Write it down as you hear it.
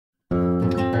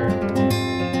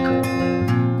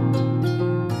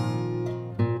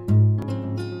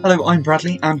Hello, I'm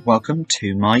Bradley and welcome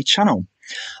to my channel.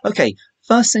 Okay,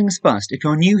 first things first, if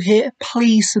you're new here,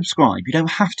 please subscribe. You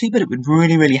don't have to, but it would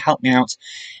really help me out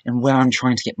in where I'm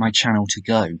trying to get my channel to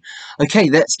go. Okay,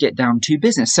 let's get down to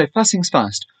business. So first things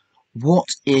first, what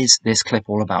is this clip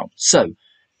all about? So,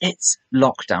 it's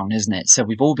lockdown, isn't it? So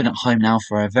we've all been at home now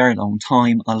for a very long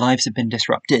time. Our lives have been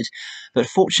disrupted. But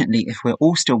fortunately, if we're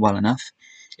all still well enough,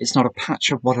 it's not a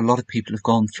patch of what a lot of people have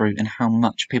gone through and how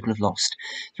much people have lost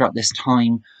throughout this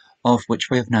time of which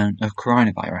we have known of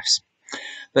coronavirus.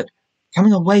 But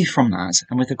coming away from that,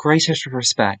 and with the greatest of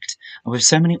respect, and with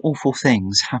so many awful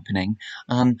things happening,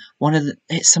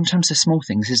 it's sometimes the small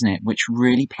things, isn't it, which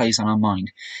really plays on our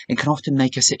mind. It can often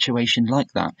make a situation like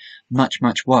that much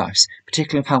worse,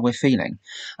 particularly of how we're feeling.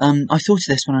 I thought of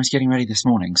this when I was getting ready this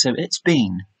morning. So it's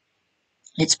been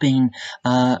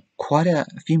quite a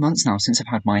few months now since I've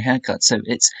had my haircut. So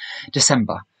it's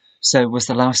December. So was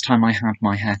the last time I had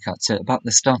my hair cut, so about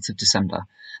the start of December.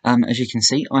 As you can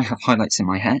see, I have highlights in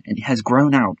my hair, and it has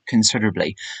grown out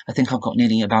considerably. I think I've got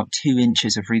nearly about 2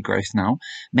 inches of regrowth now,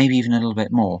 maybe even a little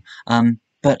bit more.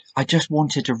 But I just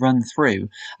wanted to run through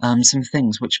some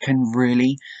things which can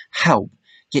really help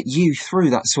get you through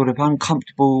that sort of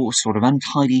uncomfortable, sort of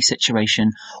untidy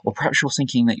situation, or perhaps you're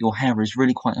thinking that your hair is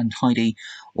really quite untidy,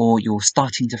 or you're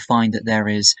starting to find that there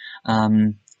is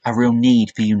a real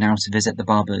need for you now to visit the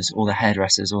barbers or the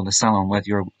hairdressers or the salon, whether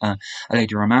you're a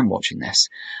lady or a man watching this.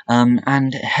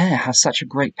 And hair has such a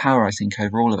great power, I think,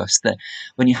 over all of us, that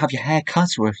when you have your hair cut,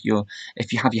 or if you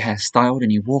have your hair styled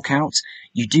and you walk out,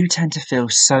 you do tend to feel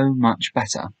so much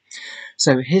better.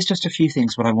 So here's just a few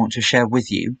things what I want to share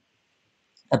with you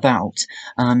about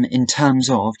in terms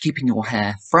of keeping your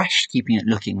hair fresh, keeping it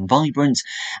looking vibrant,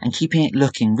 and keeping it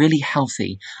looking really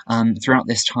healthy throughout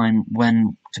this time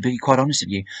when, to be quite honest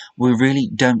with you, we really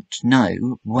don't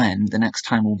know when the next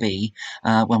time will be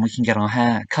when we can get our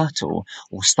hair cut or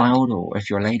styled, or if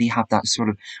you're a lady, have that sort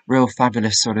of real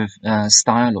fabulous sort of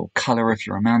style or colour. If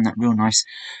you're a man, that real nice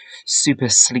super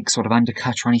sleek sort of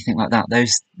undercut or anything like that.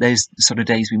 Those sort of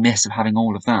days we miss of having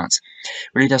all of that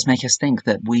really does make us think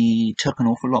that we took an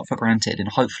awful lot for granted, and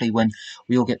hopefully when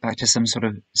we all get back to some sort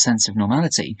of sense of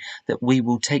normality, that we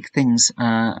will take things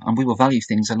and we will value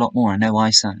things a lot more. I know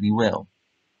I certainly will.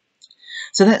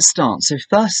 So let's start. So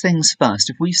first things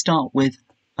first, if we start with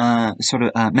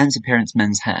men's appearance,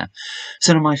 men's hair.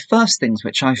 So one of my first things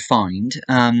which I find,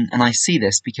 and I see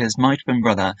this because my twin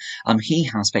brother, he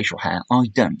has facial hair. I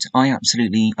don't. I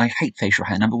hate facial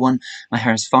hair. Number one, my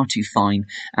hair is far too fine,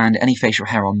 and any facial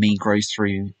hair on me grows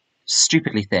through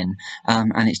stupidly thin,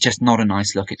 and it's just not a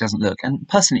nice look. It doesn't look, and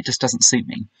personally, it just doesn't suit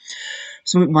me.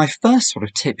 So my first sort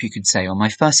of tip, you could say, or my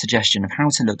first suggestion of how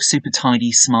to look super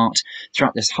tidy, smart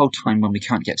throughout this whole time when we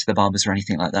can't get to the barbers or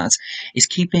anything like that, is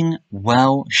keeping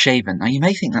well shaven. Now you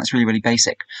may think that's really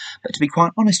basic, but to be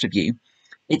quite honest with you,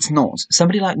 it's not.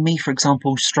 Somebody like me, for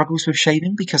example, struggles with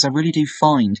shaving because I really do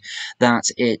find that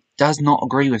it does not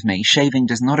agree with me. Shaving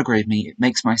does not agree with me. It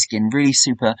makes my skin really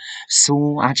super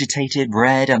sore, agitated,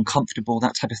 red, uncomfortable,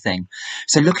 that type of thing.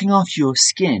 So looking after your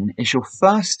skin is your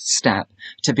first step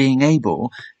to being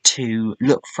able to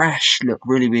look fresh, look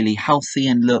really healthy,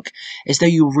 and look as though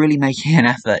you're really making an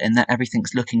effort and that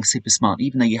everything's looking super smart,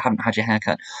 even though you haven't had your hair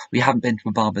cut or you haven't been to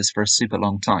a barber's for a super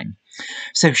long time.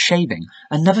 So shaving.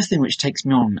 Another thing which takes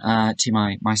me on to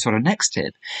my sort of next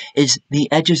tip is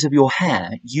the edges of your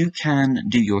hair. You can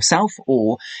do yourself,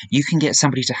 or you can get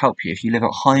somebody to help you if you live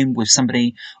at home with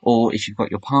somebody, or if you've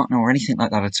got your partner or anything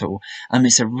like that at all.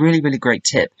 It's a really great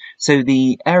tip. So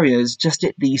the areas just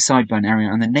at the sideburn area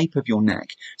and the nape of your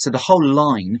neck, so the whole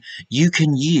line, you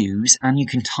can use and you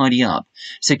can tidy up.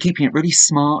 So keeping it really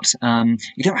smart.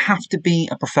 You don't have to be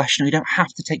a professional. You don't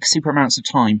have to take super amounts of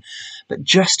time, but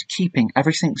just keeping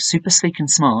everything super sleek and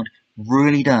smart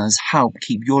really does help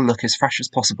keep your look as fresh as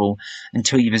possible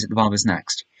until you visit the barbers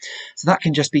next. So that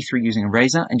can just be through using a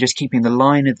razor and just keeping the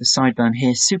line of the sideburn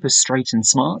here super straight and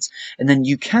smart. And then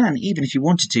you can, even if you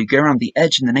wanted to, go around the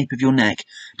edge and the nape of your neck.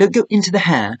 Don't go into the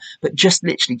hair, but just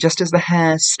literally, just as the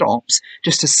hair stops,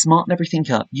 just to smarten everything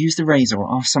up, use the razor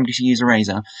or ask somebody to use a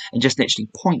razor and just literally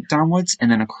point downwards and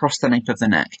then across the nape of the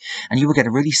neck. And you will get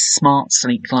a really smart,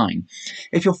 sleek line.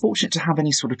 If you're fortunate to have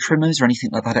any sort of trimmers or anything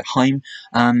like that at home,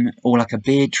 or like a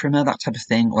beard trimmer, that type of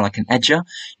thing, or like an edger,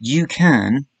 you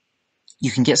can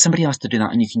get somebody else to do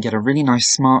that, and you can get a really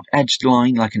nice smart edged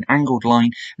line, like an angled line,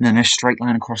 and then a straight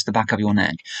line across the back of your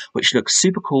neck, which looks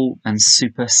super cool and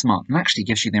super smart, and actually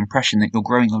gives you the impression that you're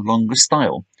growing along with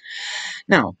style.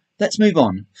 Now, Let's move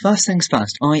on. First things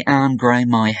first, I am growing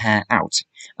my hair out.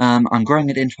 I'm growing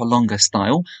it into a longer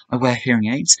style. I wear hearing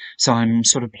aids, so I'm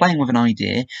sort of playing with an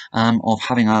idea of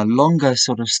having a longer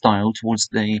sort of style towards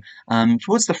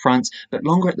the front, but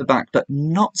longer at the back, but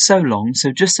not so long.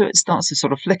 So just so it starts to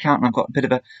sort of flick out, and I've got a bit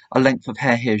of a length of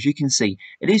hair here, as you can see.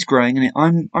 It is growing,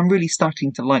 and I'm really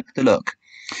starting to like the look.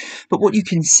 But what you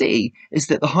can see is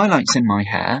that the highlights in my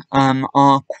hair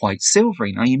are quite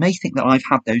silvery. Now, you may think that I've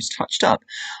had those touched up.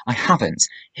 I haven't.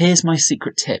 Here's my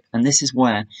secret tip, and this is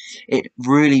where it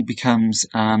really becomes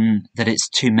that it's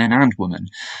to men and women.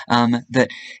 That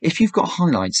if you've got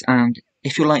highlights, and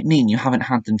if you're like me and you haven't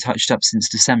had them touched up since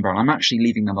December, and I'm actually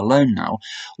leaving them alone now,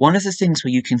 one of the things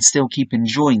where you can still keep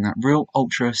enjoying that real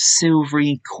ultra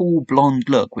silvery, cool blonde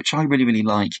look, which I really, really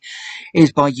like,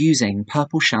 is by using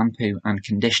purple shampoo and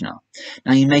conditioner.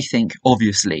 Now, you may think,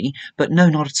 obviously, but no,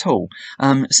 not at all.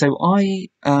 So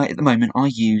at the moment,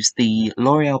 I use the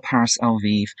L'Oreal Paris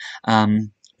Elvive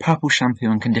purple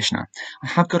shampoo and conditioner. I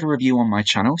have got a review on my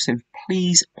channel, so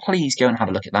please go and have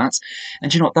a look at that.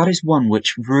 And you know what, that is one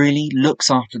which really looks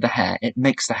after the hair. It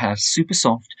makes the hair super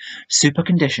soft, super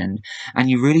conditioned, and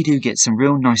you really do get some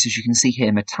real nice, as you can see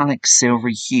here, metallic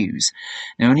silvery hues.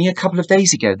 Now, only a couple of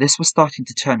days ago, this was starting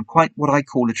to turn quite what I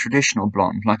call a traditional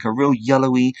blonde, like a real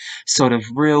yellowy, sort of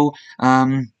real,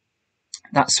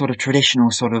 that sort of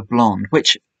traditional sort of blonde,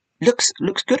 which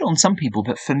looks good on some people,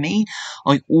 but for me,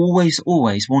 I always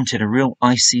wanted a real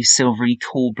icy, silvery,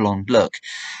 cool blonde look.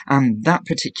 And that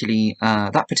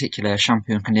particular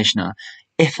shampoo and conditioner,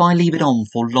 if I leave it on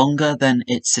for longer than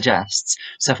it suggests,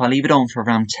 so if I leave it on for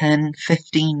around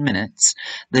 10-15 minutes,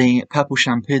 the purple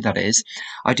shampoo that is,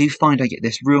 I do find I get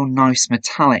this real nice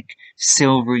metallic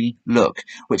silvery look,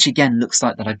 which again looks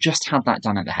like that I've just had that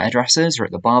done at the hairdressers or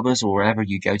at the barbers or wherever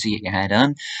you go to get your hair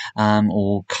done,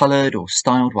 or coloured or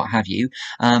styled, what have you.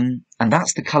 And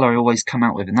that's the colour I always come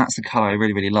out with, and that's the colour I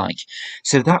really, really like.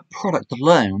 So that product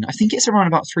alone, I think it's around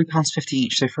about £3.50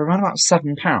 each, so for around about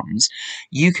 £7,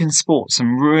 you can sport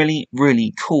some really,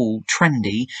 really cool,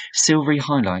 trendy, silvery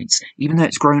highlights, even though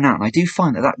it's grown out. And I do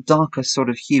find that that darker sort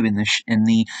of hue in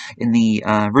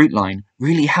the root line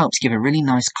really helps give a really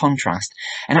nice contrast,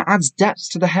 and it adds depth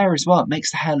to the hair as well. It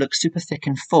makes the hair look super thick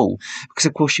and full, because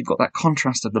of course you've got that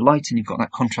contrast of the light and you've got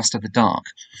that contrast of the dark.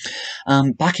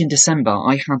 Back in December,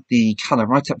 I had the colour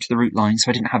right up to the root line, so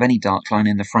I didn't have any dark line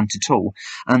in the front at all,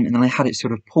 and then I had it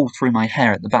sort of pull through my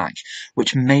hair at the back,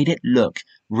 which made it look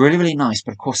really, really nice.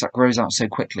 But of course that grows out so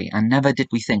quickly, and never did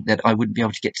we think that I wouldn't be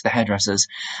able to get to the hairdressers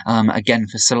again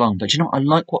for salon. But you know, I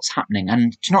like what's happening,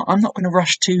 and you know, I'm not going to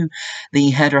rush to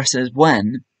the hairdressers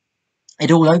when it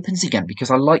all opens again,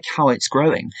 because I like how it's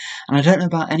growing. And I don't know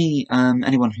about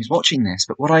anyone who's watching this,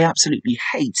 but what I absolutely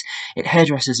hate at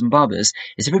hairdressers and barbers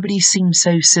is everybody seems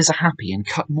so scissor happy and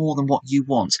cut more than what you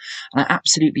want. And I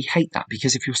absolutely hate that,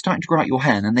 because if you're starting to grow out your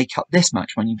hair and then they cut this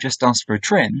much when you've just asked for a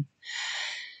trim,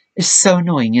 it's so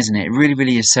annoying, isn't it? It really,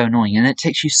 really is so annoying, and it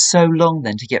takes you so long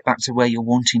then to get back to where you're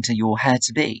wanting your hair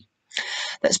to be.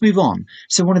 Let's move on.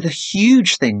 So one of the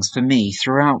huge things for me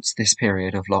throughout this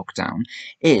period of lockdown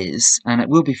is, and it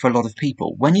will be for a lot of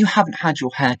people, when you haven't had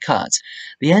your hair cut,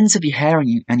 the ends of your hair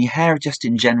and your hair just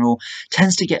in general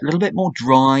tends to get a little bit more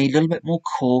dry, a little bit more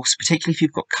coarse, particularly if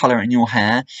you've got colour in your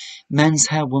hair. Men's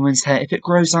hair, women's hair, if it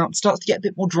grows out, it starts to get a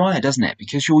bit more drier, doesn't it?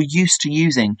 Because you're used to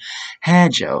using hair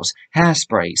gels,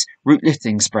 hairsprays, root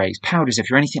lifting sprays, powders. If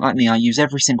you're anything like me, I use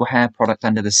every single hair product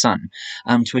under the sun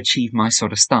to achieve my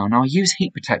sort of style. Now, I use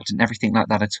heat protectant and everything like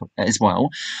that as well,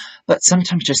 but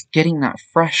sometimes just getting that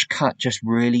fresh cut just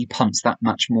really pumps that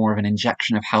much more of an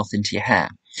injection of health into your hair.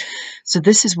 So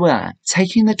this is where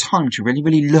taking the time to really,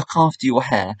 really look after your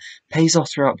hair pays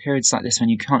off throughout periods like this when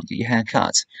you can't get your hair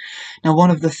cut. Now, one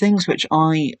of the things which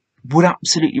I would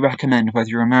absolutely recommend, whether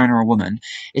you're a man or a woman,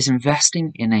 is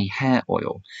investing in a hair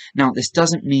oil. Now, this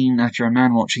doesn't mean that if you're a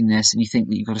man watching this and you think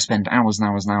that you've got to spend hours and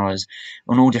hours and hours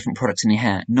on all different products in your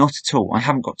hair. Not at all. I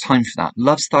haven't got time for that.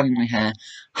 Love styling my hair.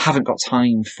 Haven't got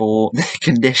time for the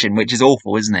condition, which is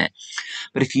awful, isn't it?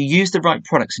 But if you use the right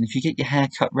products and if you get your hair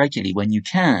cut regularly when you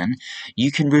can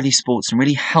really sport some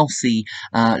really healthy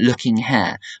looking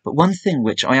hair. But one thing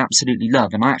which I absolutely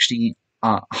love, and I actually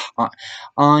I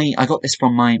got this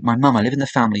from my mum. I live in the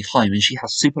family home, and she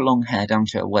has super long hair down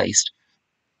to her waist.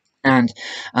 And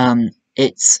I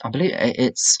believe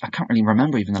I can't really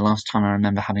remember even the last time I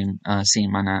remember having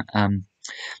seen my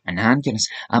nan, goodness,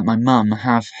 my mum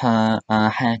have her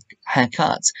hair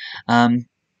cut.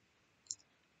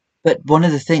 But one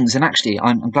of the things, and actually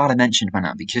I'm glad I mentioned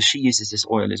Manat because she uses this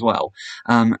oil as well.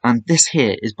 And this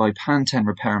here is by Pantene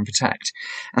Repair and Protect.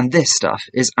 And this stuff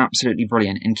is absolutely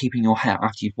brilliant in keeping your hair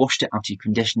after you've washed it, after you've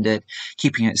conditioned it,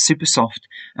 keeping it super soft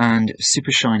and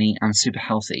super shiny and super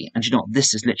healthy. And you know what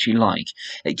this is literally like?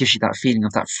 It gives you that feeling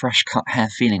of that fresh cut hair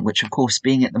feeling, which of course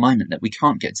being at the moment that we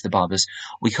can't get to the barbers,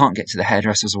 we can't get to the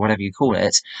hairdressers or whatever you call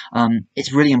it,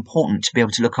 it's really important to be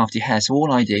able to look after your hair. So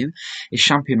all I do is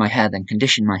shampoo my hair, then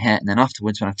condition my hair, and then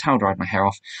afterwards, when I've towel dried my hair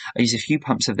off, I use a few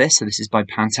pumps of this. So this is by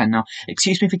Pantene. Now,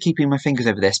 excuse me for keeping my fingers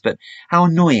over this, but how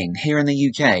annoying here in the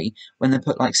UK when they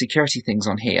put like security things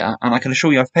on here, and I can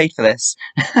assure you I've paid for this,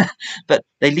 but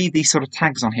they leave these sort of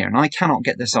tags on here, and I cannot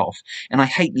get this off. And I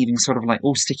hate leaving sort of like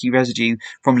all sticky residue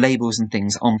from labels and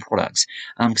things on products,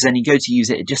 because then you go to use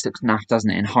it, it just looks naff,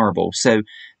 doesn't it, and horrible. So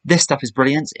this stuff is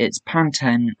brilliant. It's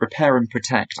Pantene Repair and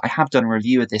Protect. I have done a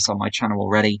review of this on my channel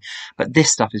already, but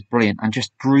this stuff is brilliant and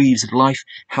just breathes life,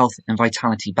 health and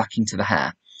vitality back into the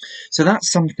hair. So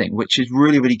that's something which is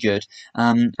really, really good,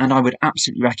 and I would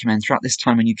absolutely recommend throughout this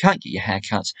time when you can't get your hair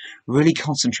cut, really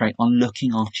concentrate on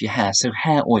looking after your hair. So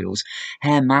hair oils,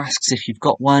 hair masks, if you've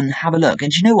got one, have a look.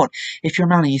 And you know what? If you're a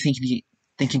man and you're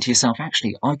thinking to yourself,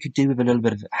 actually, I could do with a little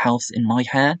bit of health in my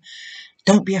hair,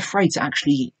 don't be afraid to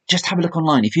actually just have a look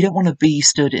online. If you don't want to be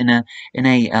stood in a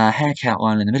hair care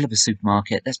aisle in the middle of a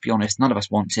supermarket, let's be honest, none of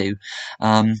us want to.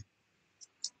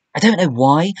 I don't know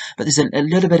why, but there's a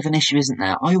little bit of an issue, isn't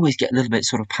there? I always get a little bit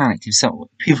sort of panicked if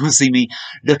people see me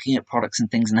looking at products and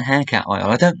things in the hair care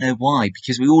aisle. I don't know why,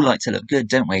 because we all like to look good,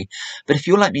 don't we? But if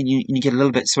you're like me and you get a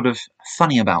little bit sort of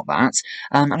funny about that,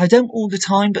 and I don't all the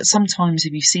time, but sometimes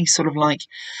if you see sort of like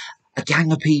a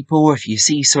gang of people, or if you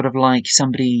see sort of like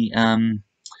somebody, I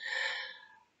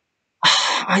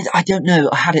don't know.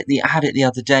 I had it the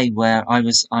other day where I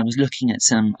was looking at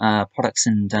some products,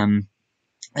 and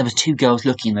there was two girls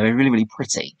looking, and they were really, really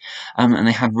pretty, and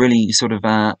they had really sort of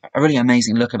a really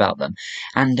amazing look about them.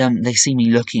 And they see me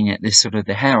looking at this sort of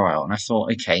the hair oil, and I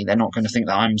thought, okay, they're not going to think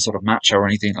that I'm sort of macho or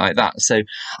anything like that. So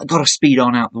I got to speed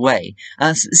on out the way.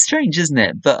 It's strange, isn't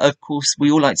it? But of course,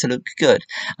 we all like to look good.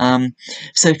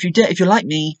 So if you're like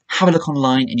me, have a look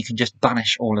online, and you can just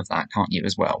banish all of that, can't you,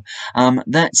 as well?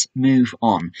 Let's move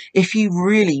on. If you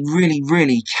really, really,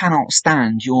 really cannot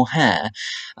stand your hair,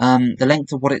 the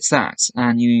length of what it's at,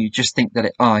 and you just think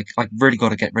that I've really got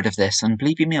to get rid of this, and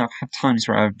believe you me, I've had times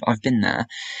where I've been there,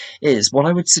 is what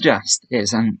I would suggest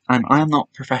is, and I am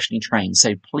not professionally trained,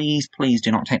 so please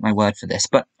do not take my word for this,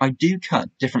 but I do cut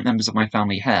different members of my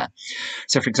family hair.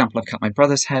 So for example, I've cut my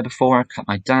brother's hair before, I've cut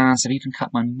my dad's, I've even cut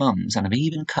my mum's, and I've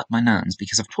even cut my nan's,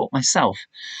 because I've taught myself.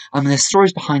 There's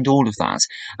stories behind all of that,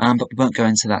 but we won't go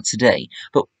into that today.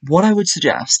 But what I would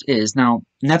suggest is, now,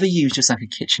 never use just like a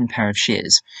kitchen pair of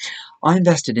shears. I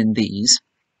invested in these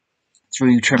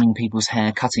through trimming people's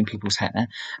hair, cutting people's hair,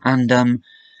 and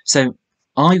so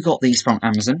I got these from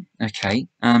Amazon. Okay,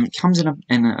 it comes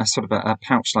in a sort of a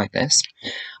pouch like this.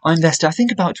 I invested, I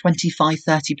think, about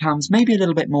 £25–30, maybe a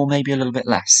little bit more, maybe a little bit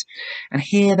less. And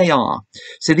here they are.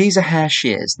 So these are hair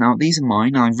shears. Now, these are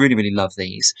mine. I really, really love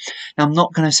these. Now, I'm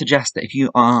not going to suggest that if you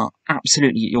are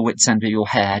absolutely at your wit's end with your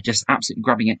hair, just absolutely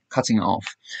grabbing it, cutting it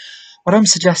off. What I'm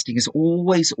suggesting is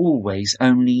always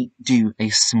only do a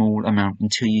small amount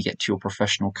until you get to your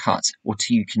professional cut, or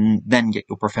till you can then get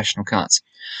your professional cut.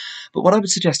 But what I would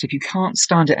suggest, if you can't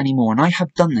stand it anymore, and I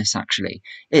have done this actually,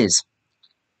 is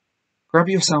grab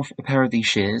yourself a pair of these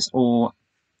shears, or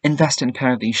invest in a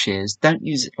pair of these shears. Don't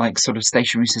use it like sort of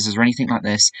stationary scissors or anything like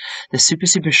this. They're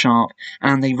super sharp,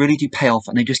 and they really do pay off,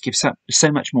 and they just give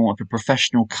so much more of a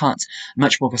professional cut,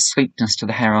 much more of a sleekness to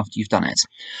the hair after you've done it.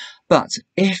 But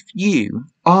if you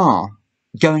are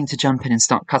going to jump in and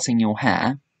start cutting your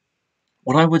hair,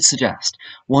 what I would suggest,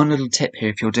 one little tip here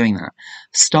if you're doing that,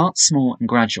 start small and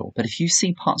gradual. But if you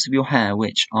see parts of your hair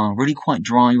which are really quite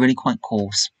dry, really quite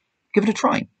coarse, give it a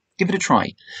try. Give it a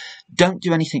try. Don't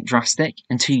do anything drastic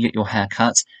until you get your hair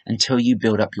cut, until you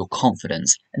build up your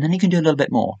confidence, and then you can do a little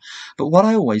bit more. But what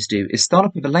I always do is start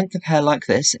off with a length of hair like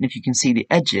this, and if you can see, the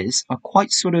edges are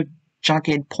quite sort of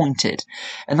jagged, pointed,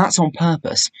 and that's on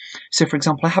purpose. So for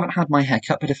example, I haven't had my hair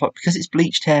cut, but because it's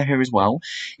bleached hair here as well,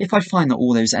 if I find that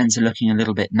all those ends are looking a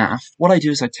little bit naff, what I do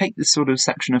is I take this sort of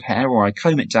section of hair, or I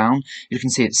comb it down. You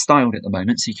can see it's styled at the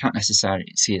moment, so you can't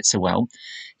necessarily see it so well.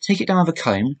 Take it down with a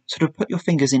comb, sort of put your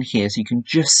fingers in here so you can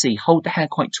just see, hold the hair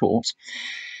quite taut,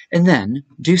 and then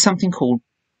do something called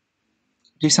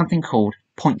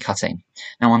point cutting.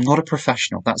 Now, I'm not a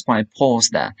professional, that's why I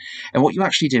paused there. And what you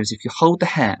actually do is, if you hold the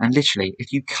hair, and literally,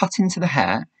 if you cut into the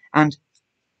hair, and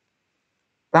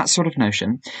that sort of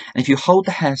notion, and if you hold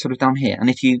the hair sort of down here, and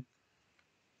if you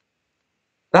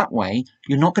That way,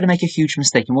 you're not going to make a huge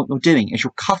mistake, and what you're doing is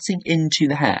you're cutting into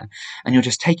the hair and you're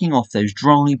just taking off those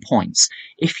dry points.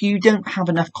 If you don't have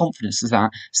enough confidence as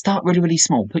that, start really, really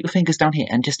small. Put your fingers down here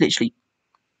and just literally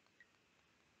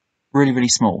really, really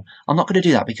small. I'm not going to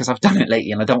do that because I've done it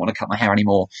lately and I don't want to cut my hair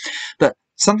anymore. But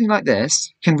something like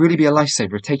this can really be a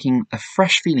lifesaver of taking a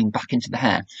fresh feeling back into the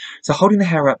hair. So holding the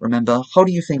hair up, remember,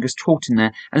 holding your fingers taut in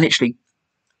there and literally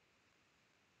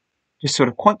just sort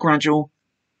of quite gradual,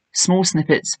 small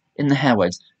snippets in the hair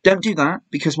waves. Don't do that,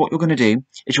 because what you're going to do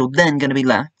is you're then going to be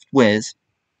left with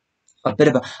a bit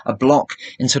of a block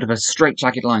in sort of a straight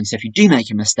jagged line. So if you do make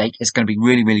a mistake, it's going to be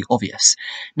really, really obvious.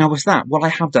 Now with that, what I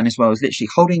have done as well is literally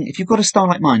holding, if you've got a style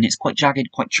like mine, it's quite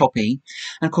jagged, quite choppy.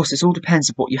 And of course, this all depends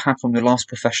on what you had from your last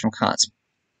professional cut.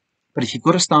 But if you've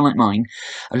got a style like mine,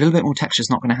 a little bit more texture is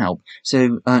not going to help.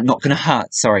 So, not going to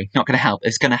hurt, sorry, not going to help.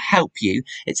 It's going to help you,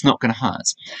 it's not going to hurt.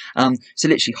 So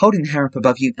literally holding the hair up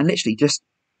above you and literally just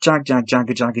jagged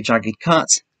cut.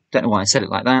 Don't know why I said it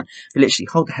like that. But literally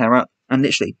hold the hair up and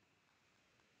literally.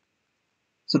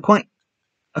 So quite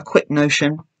a quick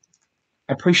notion.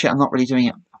 I appreciate I'm not really doing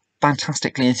it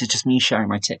fantastically. This is just me sharing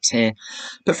my tips here.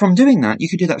 But from doing that, you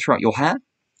could do that throughout your hair.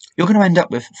 You're going to end up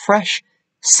with fresh,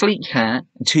 sleek hair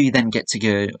until you then get to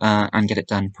go and get it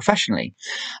done professionally.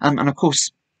 And of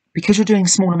course, because you're doing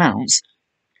small amounts,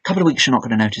 a couple of weeks you're not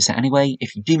going to notice it anyway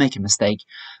if you do make a mistake.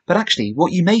 But actually,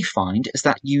 what you may find is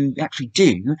that you actually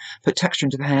do put texture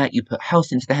into the hair, you put health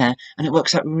into the hair, and it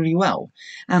works out really well.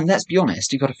 And let's be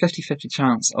honest, you've got a 50-50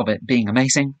 chance of it being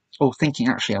amazing, or thinking,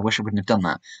 actually, I wish I wouldn't have done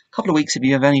that. A couple of weeks, if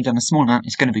you've only done a small amount,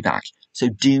 it's going to be back. So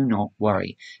do not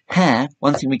worry. Hair,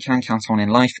 one thing we can count on in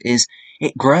life is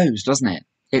it grows, doesn't it?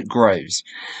 It grows.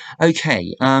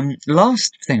 Okay,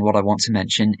 last thing what I want to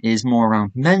mention is more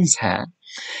around men's hair,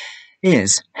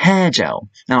 is hair gel.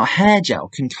 Now, hair gel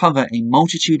can cover a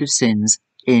multitude of sins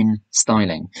in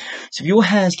styling. So if your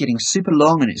hair is getting super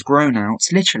long and it's grown out,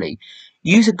 literally,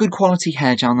 use a good quality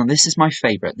hair gel. Now, this is my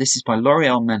favourite. This is by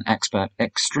L'Oreal Men Expert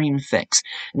Extreme Fix.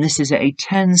 And this is a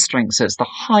 10 strength, so it's the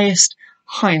highest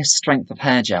strength of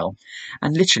hair gel.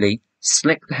 And literally,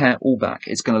 slick the hair all back.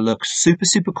 It's going to look super,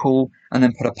 super cool. And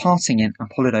then put a parting in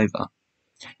and pull it over.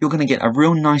 You're going to get a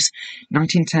real nice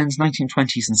 1910s,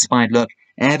 1920s inspired look.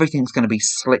 Everything's going to be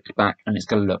slicked back and it's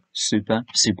going to look super,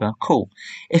 super cool.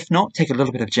 If not, take a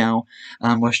little bit of gel,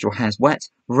 whilst your hair's wet,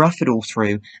 rough it all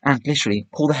through, and literally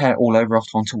pull the hair all over off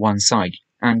onto one side.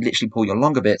 And literally pull your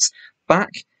longer bits back,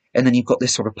 and then you've got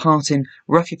this sort of parting,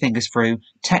 rough your fingers through,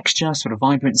 texture, sort of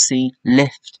vibrancy,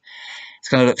 lift. It's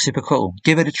going to look super cool.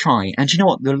 Give it a try. And you know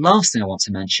what? The last thing I want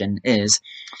to mention is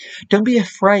don't be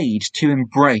afraid to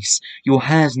embrace your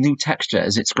hair's new texture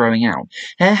as it's growing out.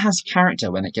 Hair has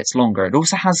character when it gets longer. It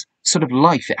also has sort of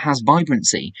life. It has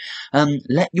vibrancy.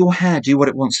 Let your hair do what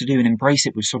it wants to do and embrace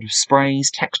it with sort of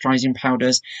sprays, texturizing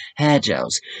powders, hair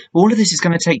gels. All of this is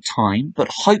going to take time, but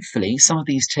hopefully some of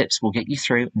these tips will get you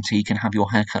through until you can have your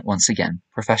haircut once again,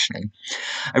 professionally.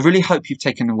 I really hope you've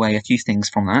taken away a few things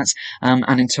from that. And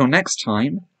until next time,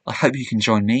 I hope you can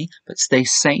join me, but stay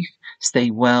safe,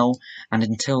 stay well, and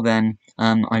until then,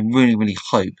 I really, really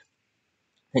hope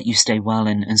that you stay well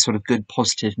and sort of good,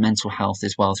 positive mental health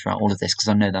as well throughout all of this, because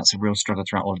I know that's a real struggle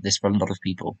throughout all of this for a lot of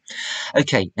people.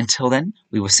 Okay, until then,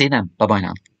 we will see you then. Bye-bye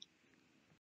now.